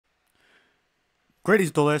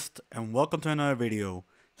Greetings duelist and welcome to another video.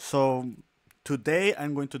 So today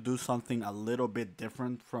I'm going to do something a little bit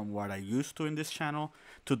different from what I used to in this channel.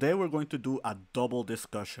 Today we're going to do a double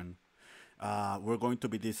discussion. We're going to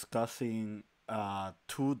be discussing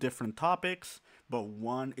two different topics, but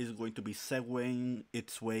one is going to be segueing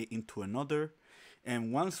its way into another.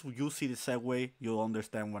 And once you see the segue, you'll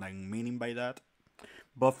understand what I'm meaning by that.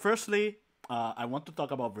 But firstly, I want to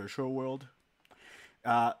talk about virtual world.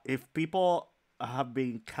 If people have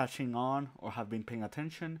been catching on or have been paying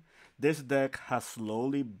attention, this deck has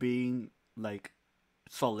slowly been like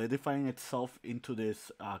solidifying itself into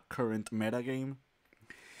this current meta game.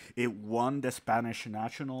 It won the Spanish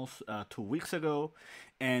Nationals 2 weeks ago,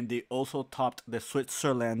 and it also topped the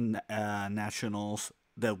Switzerland Nationals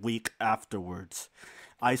the week afterwards.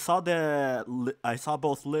 I saw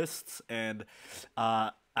both lists, and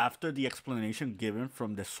after the explanation given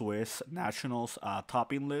from the Swiss Nationals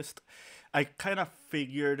topping list, I kind of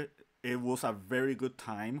figured it was a very good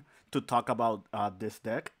time to talk about this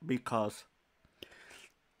deck because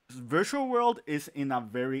Virtual World is in a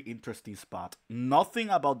very interesting spot. Nothing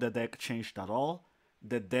about the deck changed at all.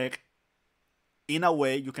 The deck, in a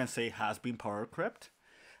way, you can say has been power crept.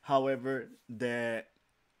 However, the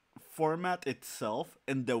format itself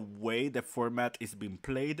and the way the format is being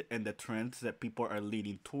played and the trends that people are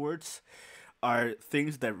leading towards are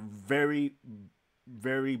things that very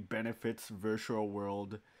benefits Virtual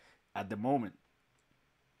World at the moment.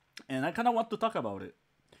 And I kind of want to talk about it.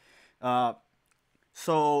 Uh,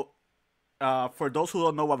 so, for those who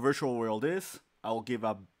don't know what Virtual World is, I'll give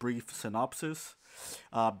a brief synopsis.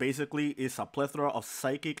 Basically, it's a plethora of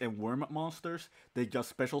psychic and worm monsters. They just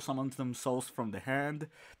special summon themselves from the hand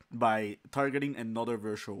by targeting another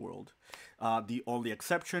virtual world. The only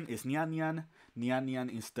exception is Nian Nian. Nian Nian,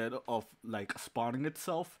 instead of like spawning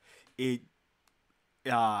itself, it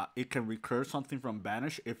can recur something from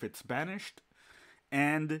banish if it's banished,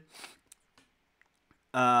 and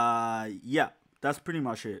yeah, that's pretty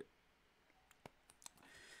much it.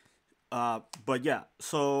 But yeah,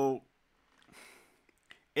 so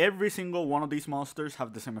every single one of these monsters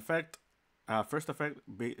have the same effect. First effect,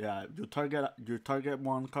 you target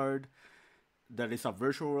one card that is a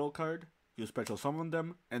virtual world card. You special summon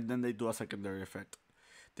them, and then they do a secondary effect.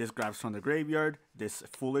 This grabs from the graveyard. This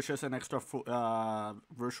foolishes an extra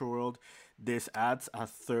virtual world. This adds a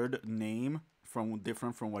third name from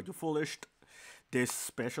different from what you foolished. This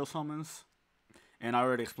special summons, and I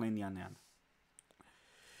already explained Yan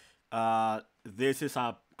Yan. This is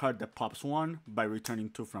a card that pops one by returning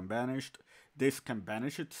two from banished. This can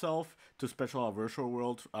banish itself to special a virtual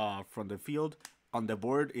world from the field. On the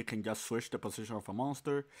board, it can just switch the position of a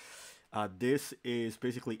monster. This is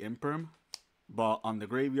basically imperm, but on the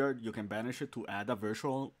graveyard, you can banish it to add a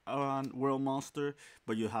virtual world monster,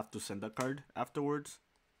 but you have to send a card afterwards.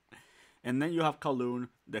 And then you have Kowloon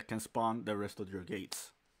that can spawn the rest of your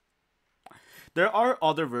gates. There are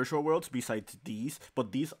other virtual worlds besides these,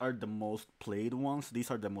 but these are the most played ones.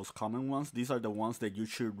 These are the most common ones. These are the ones that you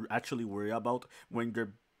should actually worry about when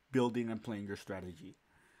you're building and playing your strategy.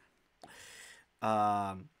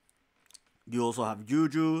 You also have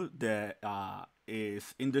Juju that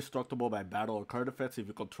is indestructible by battle or card effects if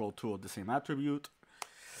you control two of the same attribute.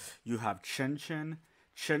 You have Chen Chen.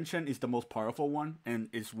 Chen Chen is the most powerful one and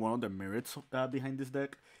is one of the merits behind this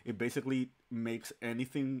deck. It basically makes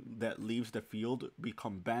anything that leaves the field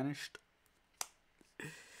become banished.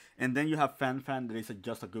 And then you have Fan Fan that is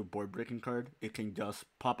just a good board breaking card. It can just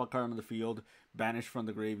pop a card on the field, banish from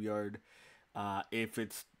the graveyard. If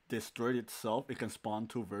it's destroyed itself, it can spawn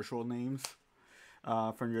two virtual names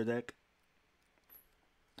from your deck.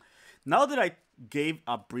 Now that I gave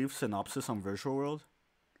a brief synopsis on Virtual World,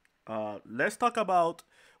 let's talk about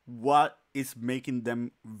what is making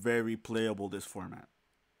them very playable this format.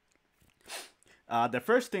 The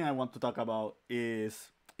first thing I want to talk about is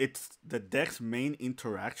it's the deck's main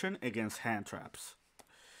interaction against hand traps.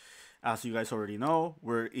 As you guys already know,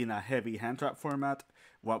 we're in a heavy hand trap format.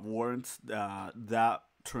 What warrants that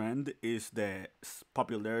trend is the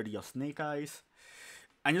popularity of Snake Eyes.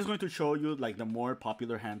 I'm just going to show you like the more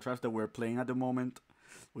popular hand traps that we're playing at the moment.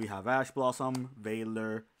 We have Ash Blossom,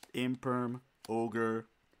 Veiler, Imperm, Ogre,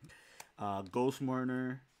 Ghost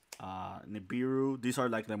Mourner, Nibiru. These are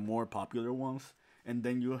like the more popular ones. And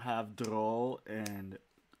then you have Droll and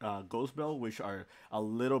Ghost Bell, which are a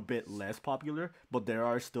little bit less popular, but they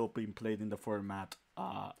are still being played in the format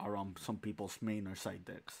around some people's main or side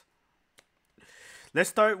decks.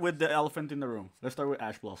 Let's start with the elephant in the room. Let's start with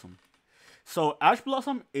Ash Blossom. So Ash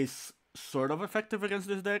Blossom is sort of effective against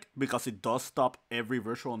this deck because it does stop every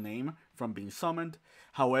virtual name from being summoned.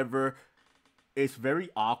 However, it's very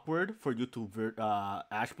awkward for you to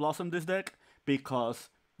Ash Blossom this deck because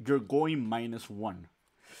you're going -1.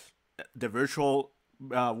 The virtual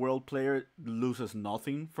world player loses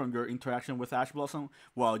nothing from your interaction with Ash Blossom,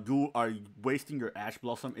 while you are wasting your Ash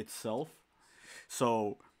Blossom itself.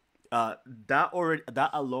 So that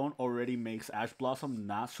alone already makes Ash Blossom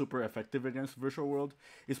not super effective against Virtual World.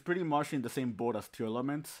 It's pretty much in the same boat as Tear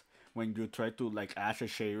Laments when you try to like Ash a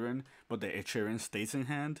Sharon, but the Sharon stays in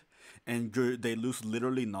hand, and they lose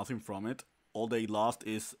literally nothing from it. All they lost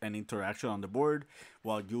is an interaction on the board,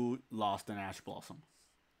 while you lost an Ash Blossom.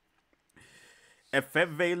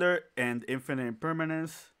 Effect Veiler and Infinite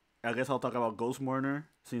Impermanence. I guess I'll talk about Ghost Mourner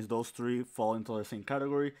since those three fall into the same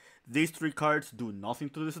category. These three cards do nothing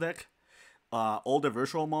to this deck. All the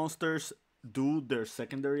virtual monsters do their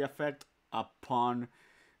secondary effect upon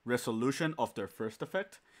resolution of their first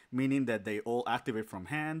effect, meaning that they all activate from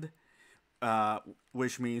hand,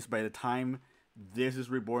 which means by the time this is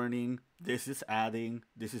reborning, this is adding,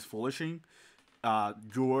 this is foolishing,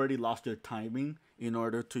 you already lost your timing in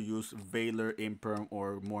order to use Veiler, Imperm,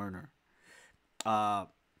 or Mourner.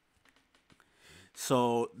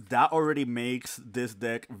 So that already makes this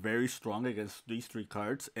deck very strong against these three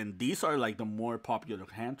cards, and these are like the more popular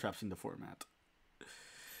hand traps in the format.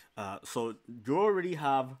 So you already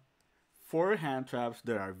have 4 hand traps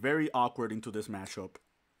that are very awkward into this matchup.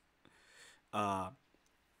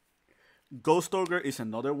 Ghost Ogre is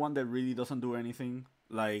another one that really doesn't do anything.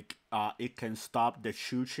 Like, it can stop the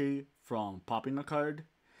Shuchi from popping a card.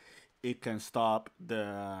 It can stop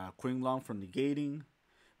the Qinglong from negating.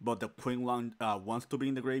 But the Qinglong wants to be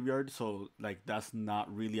in the graveyard, so like that's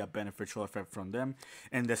not really a beneficial effect from them.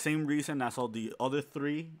 And the same reason as all the other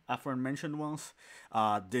 3 aforementioned ones,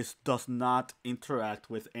 this does not interact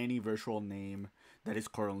with any virtual name that is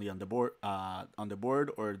currently on the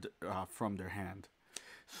board, or from their hand.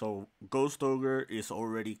 So Ghost Ogre is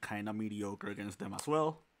already kind of mediocre against them as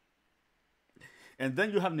well. And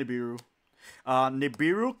then you have Nibiru.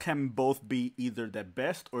 Nibiru can both be either the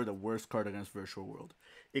best or the worst card against Virtual World.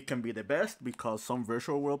 It can be the best because some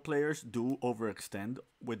Virtual World players do overextend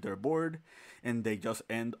with their board and they just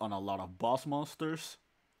end on a lot of boss monsters.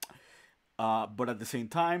 But at the same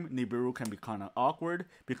time, Nibiru can be kind of awkward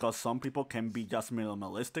because some people can be just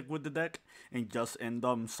minimalistic with the deck and just end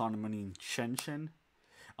up summoning Shen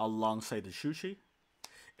alongside the Shushi.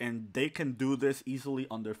 And they can do this easily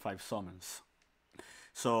under 5 summons.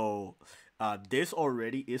 So this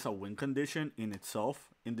already is a win condition in itself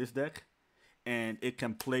in this deck, and it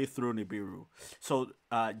can play through Nibiru. So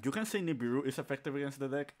you can say Nibiru is effective against the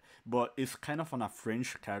deck, but it's kind of on a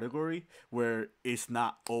fringe category where it's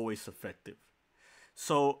not always effective.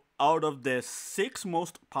 So out of the 6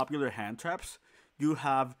 most popular hand traps, you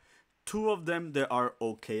have 2 of them that are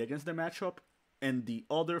okay against the matchup, and the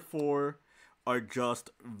other 4 are just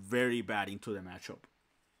very bad into the matchup.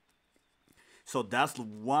 So that's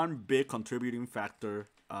one big contributing factor.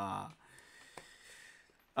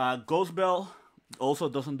 Ghost Bell also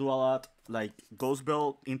doesn't do a lot. Like, Ghost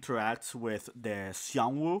Bell interacts with the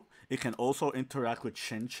Xiangwu. It can also interact with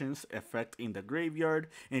Shen's effect in the graveyard.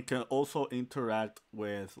 It can also interact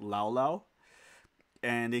with Lao Lao.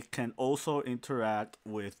 And it can also interact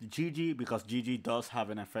with Gigi because Gigi does have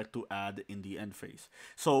an effect to add in the end phase.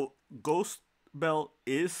 So Ghost Bell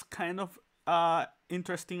is kind of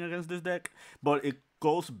interesting against this deck, but it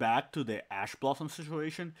goes back to the Ash Blossom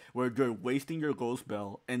situation where you're wasting your Ghost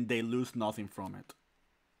Bell and they lose nothing from it.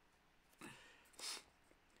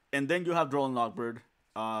 And then you have Droll Lockbird.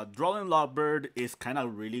 Droll Lockbird is kind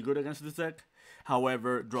of really good against this deck.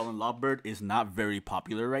 However, Droll Lockbird is not very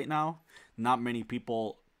popular right now. Not many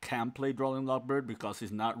people can play Droll Lockbird because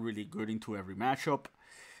it's not really good into every matchup.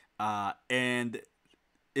 And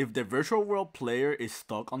if the Virtual World player is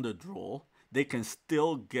stuck on the Droll, they can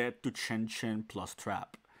still get to Chen plus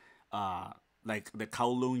Trap. Like, the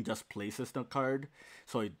Kowloon just places the card,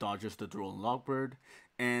 so it dodges the Droll Lockbird.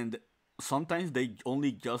 And sometimes they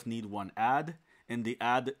only just need one ad, and the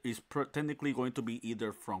ad is technically going to be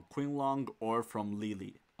either from Qinglong or from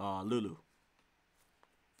Lulu.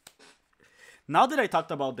 Now that I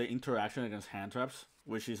talked about the interaction against hand traps,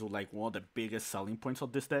 which is like one of the biggest selling points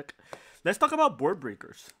of this deck, let's talk about board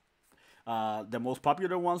breakers. The most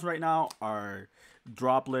popular ones right now are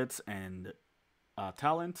Droplets and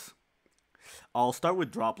Talents. I'll start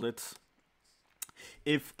with Droplets.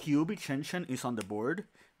 If Kyuubi Chen is on the board,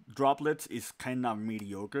 Droplets is kind of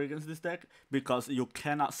mediocre against this deck because you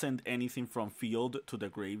cannot send anything from field to the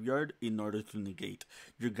graveyard in order to negate.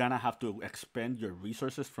 You're gonna have to expend your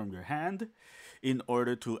resources from your hand in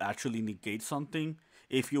order to actually negate something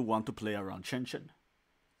if you want to play around Chen.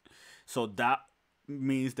 So that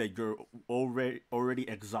means that you're already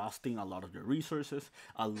exhausting a lot of your resources.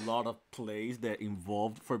 A lot of plays that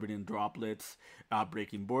involve forbidden droplets,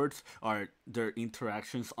 breaking boards, are their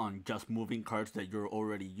interactions on just moving cards that you're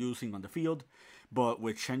already using on the field. But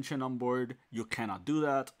with Shen on board, you cannot do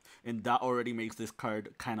that, and that already makes this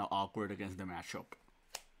card kind of awkward against the matchup.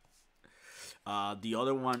 The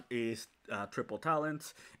other one is triple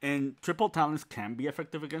talents, and triple talents can be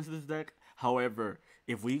effective against this deck. However,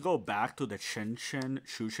 if we go back to the Shen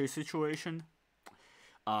Shushei situation,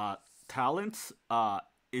 uh, talents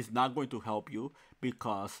is not going to help you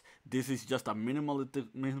because this is just a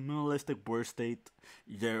minimalistic board state.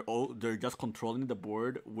 They're just controlling the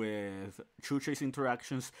board with Chuche's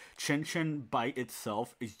interactions. Shen by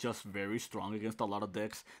itself is just very strong against a lot of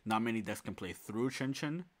decks. Not many decks can play through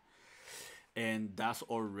Shen, and that's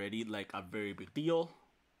already like a very big deal.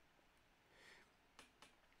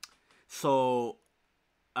 So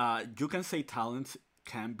you can say talents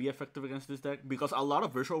can be effective against this deck because a lot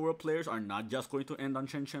of virtual world players are not just going to end on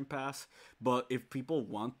Chen Pass, but if people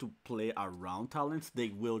want to play around talents, they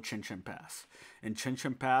will Chen Pass. And Chen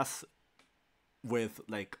Pass with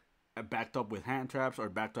like backed up with hand traps or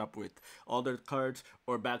backed up with other cards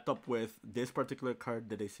or backed up with this particular card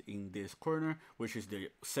that is in this corner, which is the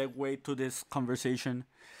segue to this conversation,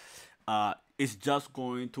 is just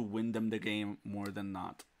going to win them the game more than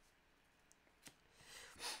not.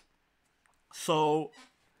 So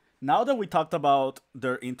now that we talked about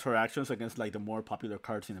their interactions against like the more popular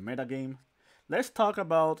cards in the metagame, let's talk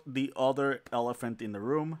about the other elephant in the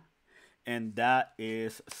room, and that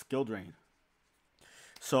is skill drain.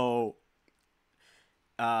 So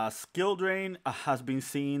skill drain has been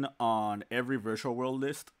seen on every virtual world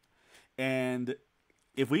list, and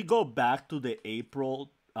if we go back to the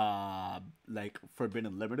April like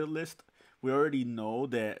Forbidden Limited list, we already know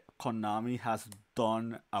that Konami has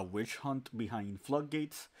done a witch hunt behind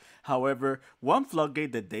floodgates. However, one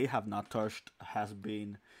floodgate that they have not touched has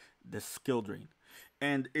been the skill drain.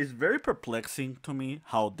 And it's very perplexing to me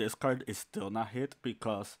how this card is still not hit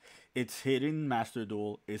because it's hitting Master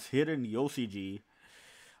Duel, it's hitting the OCG.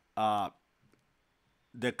 Uh,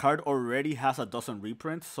 the card already has a dozen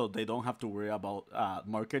reprints, so they don't have to worry about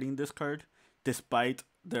marketing this card, despite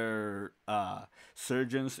their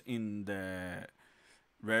surgeons in the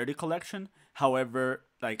rarity collection. However,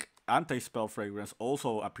 like anti-spell fragrance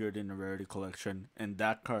also appeared in the rarity collection, and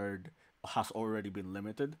that card has already been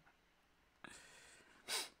limited.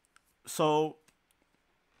 So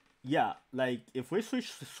yeah, like if we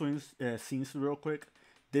switch swings scenes real quick,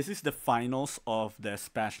 this is the finals of the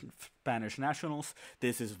Spanish Nationals.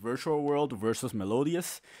 This is Virtual World versus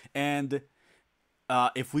Melodious, and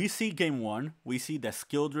if we see game one, we see that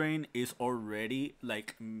skill drain is already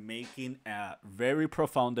like making a very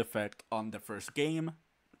profound effect on the first game.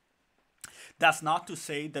 That's not to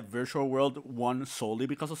say that Virtual World won solely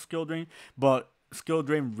because of skill drain, but skill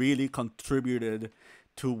drain really contributed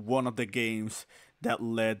to one of the games that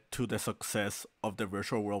led to the success of the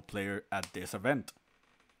Virtual World player at this event.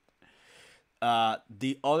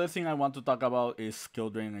 The other thing I want to talk about is skill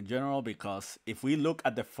drain in general because if we look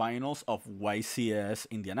at the finals of YCS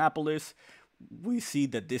Indianapolis, we see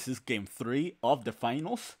that this is game 3 of the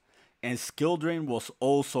finals, and skill drain was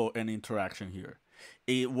also an interaction here.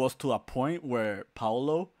 It was to a point where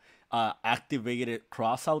Paulo activated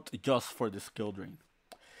crossout just for the skill drain.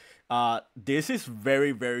 This is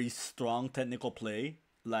very strong technical play.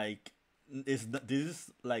 Like this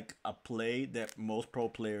is like a play that most pro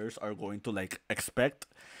players are going to like expect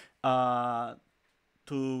uh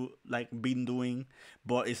to like be doing,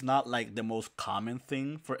 but it's not like the most common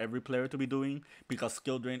thing for every player to be doing because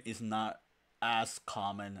skill drain is not as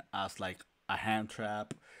common as like a hand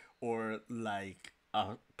trap or like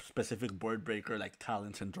a specific board breaker like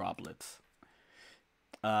talents and droplets.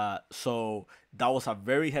 So that was a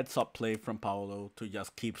very heads up play from Paolo to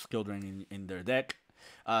just keep skill drain in their deck.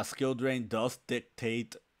 Skill drain does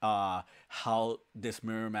dictate how this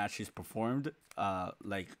mirror match is performed,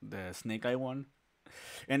 like the Snake Eye one,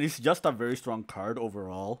 and it's just a very strong card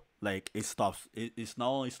overall. Like it's not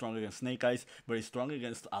only strong against Snake Eyes, but it's strong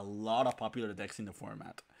against a lot of popular decks in the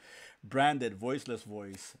format. Branded, Voiceless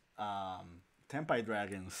Voice, Tempai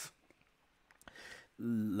Dragons,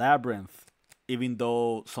 Labyrinth, even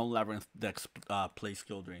though some Labyrinth decks play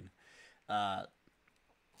skill drain.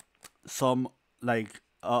 Some like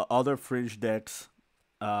other fringe decks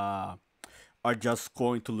are just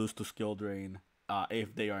going to lose to skill drain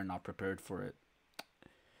if they are not prepared for it.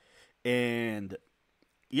 And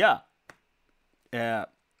yeah, uh,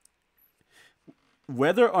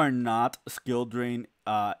 whether or not skill drain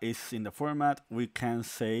is in the format, we can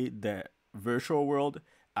say that Virtual World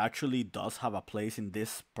actually does have a place in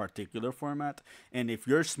this particular format. And if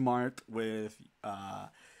you're smart with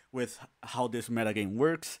how this metagame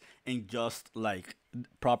works and just like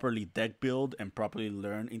properly deck build and properly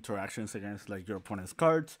learn interactions against like your opponent's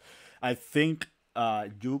cards, I think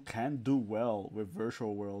you can do well with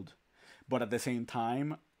Virtual World. But at the same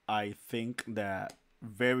time, I think that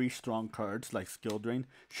very strong cards like Skill Drain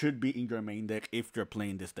should be in your main deck if you're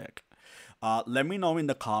playing this deck. Let me know in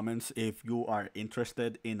the comments if you are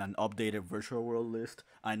interested in an updated Virtual World list.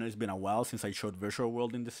 I know it's been a while since I showed Virtual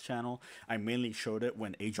World in this channel. I mainly showed it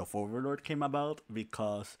when Age of Overlord came about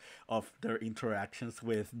because of their interactions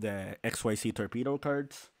with the XYZ Torpedo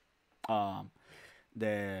cards. Um,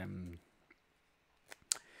 the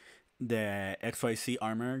the XYZ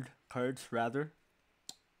Armored cards, rather.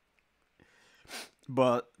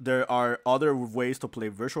 But there are other ways to play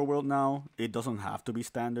Virtual World now. It doesn't have to be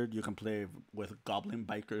standard. You can play with Goblin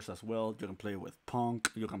Bikers as well. You can play with Punk.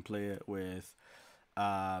 You can play it with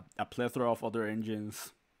a plethora of other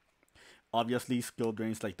engines. Obviously, Skill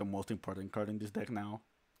Drain is like the most important card in this deck now.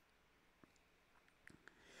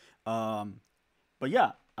 Um, but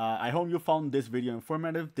yeah, I hope you found this video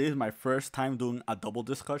informative. This is my first time doing a double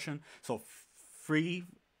discussion, so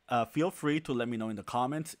feel free to let me know in the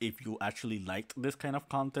comments if you actually liked this kind of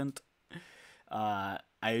content.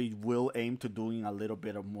 I will aim to doing a little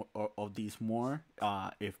bit of more of these more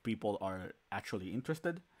if people are actually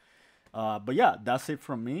interested. But yeah, that's it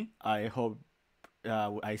from me. I hope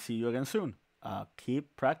I see you again soon.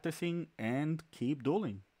 Keep practicing and keep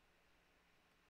dueling.